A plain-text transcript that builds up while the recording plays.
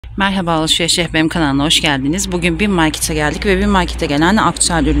Merhaba Alışveriş REHBERİM kanalına hoş geldiniz. Bugün bir markete geldik ve bir markete gelen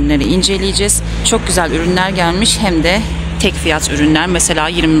aktüel ürünleri inceleyeceğiz. Çok güzel ürünler gelmiş, hem de tek fiyat ürünler. Mesela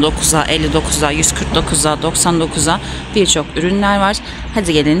 29'a, 59'a, 149'a, 99'a birçok ürünler var.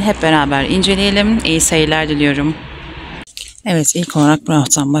 Hadi gelin hep beraber inceleyelim. İyi seyirler diliyorum. Evet, ilk olarak bu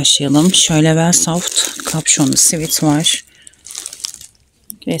raftan başlayalım. Şöyle well soft kapşonlu sivit var.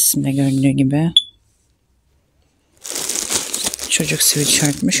 Resimde görüldüğü gibi. Çocuk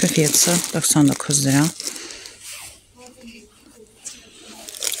sweatshirtmiş ve fiyatı 99 lira.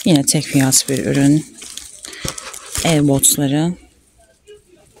 Yine tek fiyat bir ürün. El botları.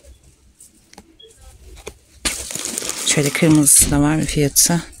 Şöyle kırmızısı da var ve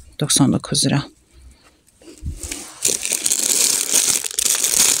fiyatı 99 lira.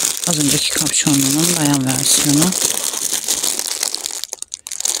 Az önceki kapşonlunun bayan versiyonu.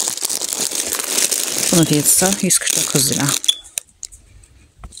 Bunun fiyatı da 149 lira.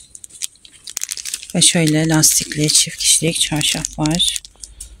 Ve şöyle lastikli çift kişilik çarşaf var.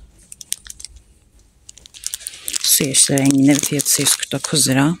 Su yeşili renginde, bir fiyatı 149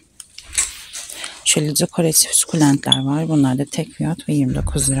 lira. Şöyle dekoratif sukulentler var. Bunlar da tek fiyat ve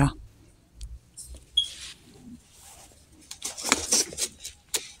 29 lira.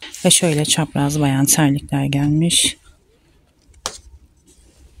 Ve şöyle çapraz bayan terlikler gelmiş.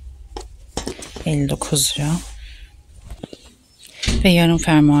 59 lira. Ve yarım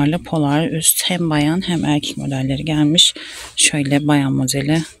fermuarlı polar üst, hem bayan hem erkek modelleri gelmiş. Şöyle bayan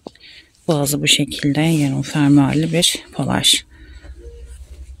modeli, boğazı bu şekilde yarım fermuarlı bir polar.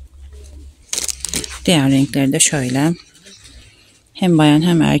 Diğer renkleri de şöyle. Hem bayan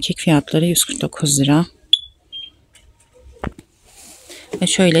hem erkek, fiyatları 149 lira. Ve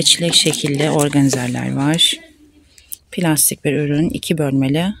şöyle çilek şekilli organizerler var. Plastik bir ürün, 2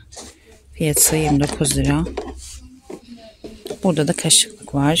 bölmeli. Fiyatı 29 lira. Burada da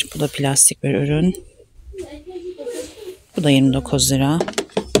kaşıklık var. Bu da plastik bir ürün. Bu da 29 lira.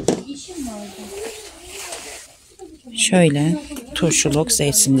 Şöyle turşuluk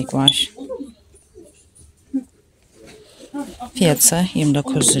zeytinlik var. Fiyatı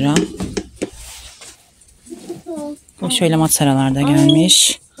 29 lira. Ve şöyle mataralar da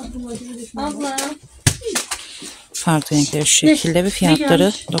gelmiş. Farklı renkleri şu şekilde ve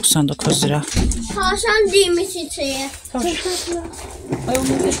fiyatları 99 lira. Tavşan değilmiş içeri. Ay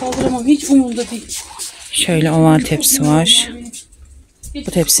onu kaldıramam, hiç umurumda değil. Şöyle oval tepsi var.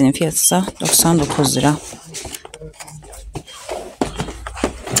 Bu tepsinin fiyatı da 99 lira.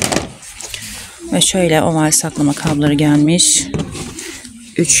 Ve şöyle oval saklama kabları gelmiş.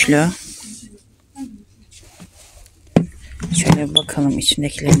 Üçlü. Şöyle bir bakalım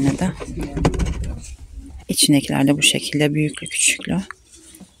içindekilerine de. İçindekiler de bu şekilde büyüklü küçüklü.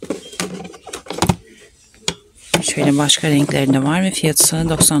 Şöyle başka renkleri de var ve fiyatı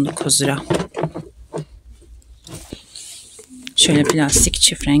 99 lira. Şöyle plastik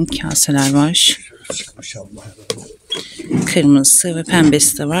çift renk kaseler var. Kırmızısı ve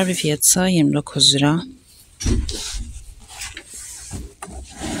pembesi de var ve fiyatı 29 lira.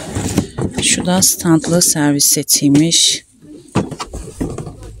 Şu da standlı servis setiymiş.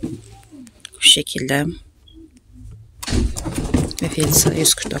 Bu şekilde. Ve fiyatı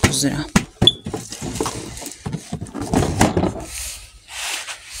 149 lira.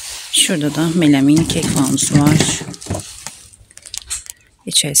 Şurada da melamin kek fanusu var.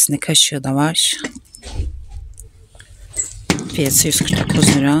 İçerisinde kaşığı da var. Fiyatı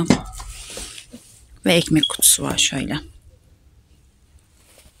 149 lira. Ve ekmek kutusu var şöyle.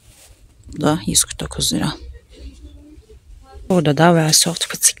 Bu da 149 lira. Burada da well soft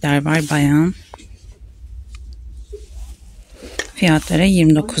patikler var bayan. Fiyatları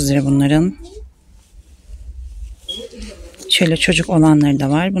 29 lira bunların. Şöyle çocuk olanları da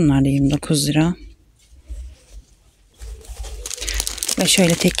var. Bunlar da 29 lira. Ve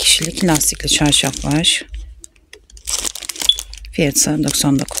şöyle tek kişilik lastikli çarşaf var. Fiyatı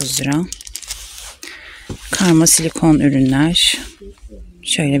 99 lira. Karma silikon ürünler.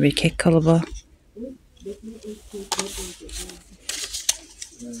 Şöyle bir kek kalıbı.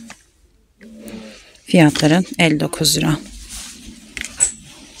 Fiyatları 59 lira.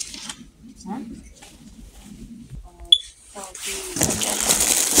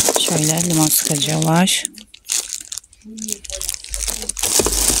 Şöyle limon sıkıcı var.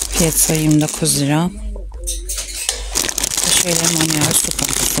 Fiyatı 29 lira. Şöyle manuel su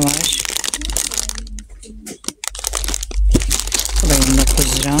pompası var. Bu da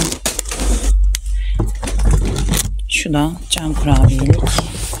 29 lira. Şu da cam kurabiyelik.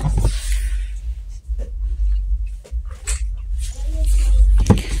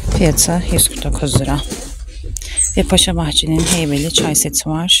 Fiyatı 149 lira. Ve paşabahçenin heybeli çay seti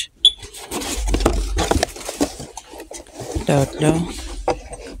var. Dörtlü.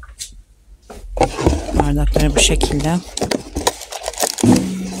 Bardakları bu şekilde.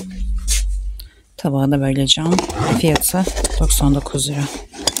 Tabağı da böyle cam. Fiyatı 99 lira.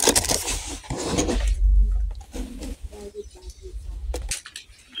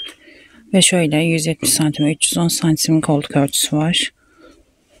 Ve şöyle 170 santim 310 santim koltuk örtüsü var.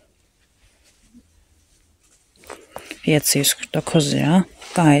 Fiyatı 149 lira.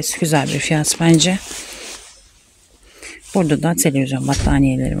 Gayet güzel bir fiyat bence. Burada da televizyon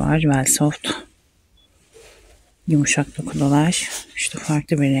battaniyeleri var. Velsoft. Yumuşak dokular. İşte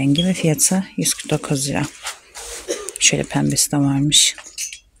farklı bir rengi ve fiyatı 149 lira. Şöyle pembesi de varmış.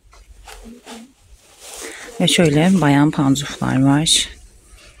 Ve şöyle bayan pantuflar var.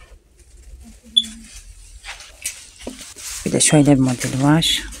 Bir de şöyle bir modeli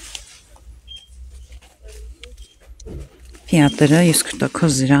var. Fiyatları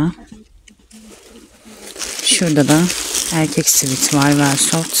 149 lira. Şurada da erkek sivit var.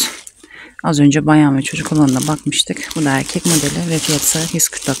 Velsoft. Az önce bayan ve çocuk olanına bakmıştık. Bu da erkek modeli ve fiyatı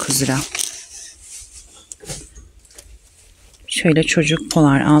 149 lira. Şöyle çocuk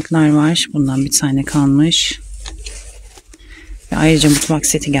polar altlar var. Bundan bir tane kalmış. Ve ayrıca mutfak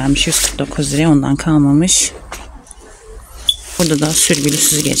seti gelmiş. 149 liraya, ondan kalmamış. Burada da sürgülü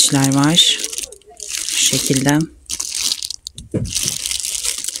süzgeçler var. Şu şekilde.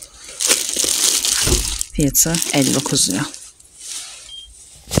 Fiyatı 59 lira.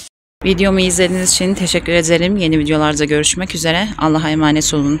 Videomu izlediğiniz için teşekkür ederim. Yeni videolarda görüşmek üzere. Allah'a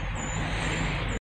emanet olun.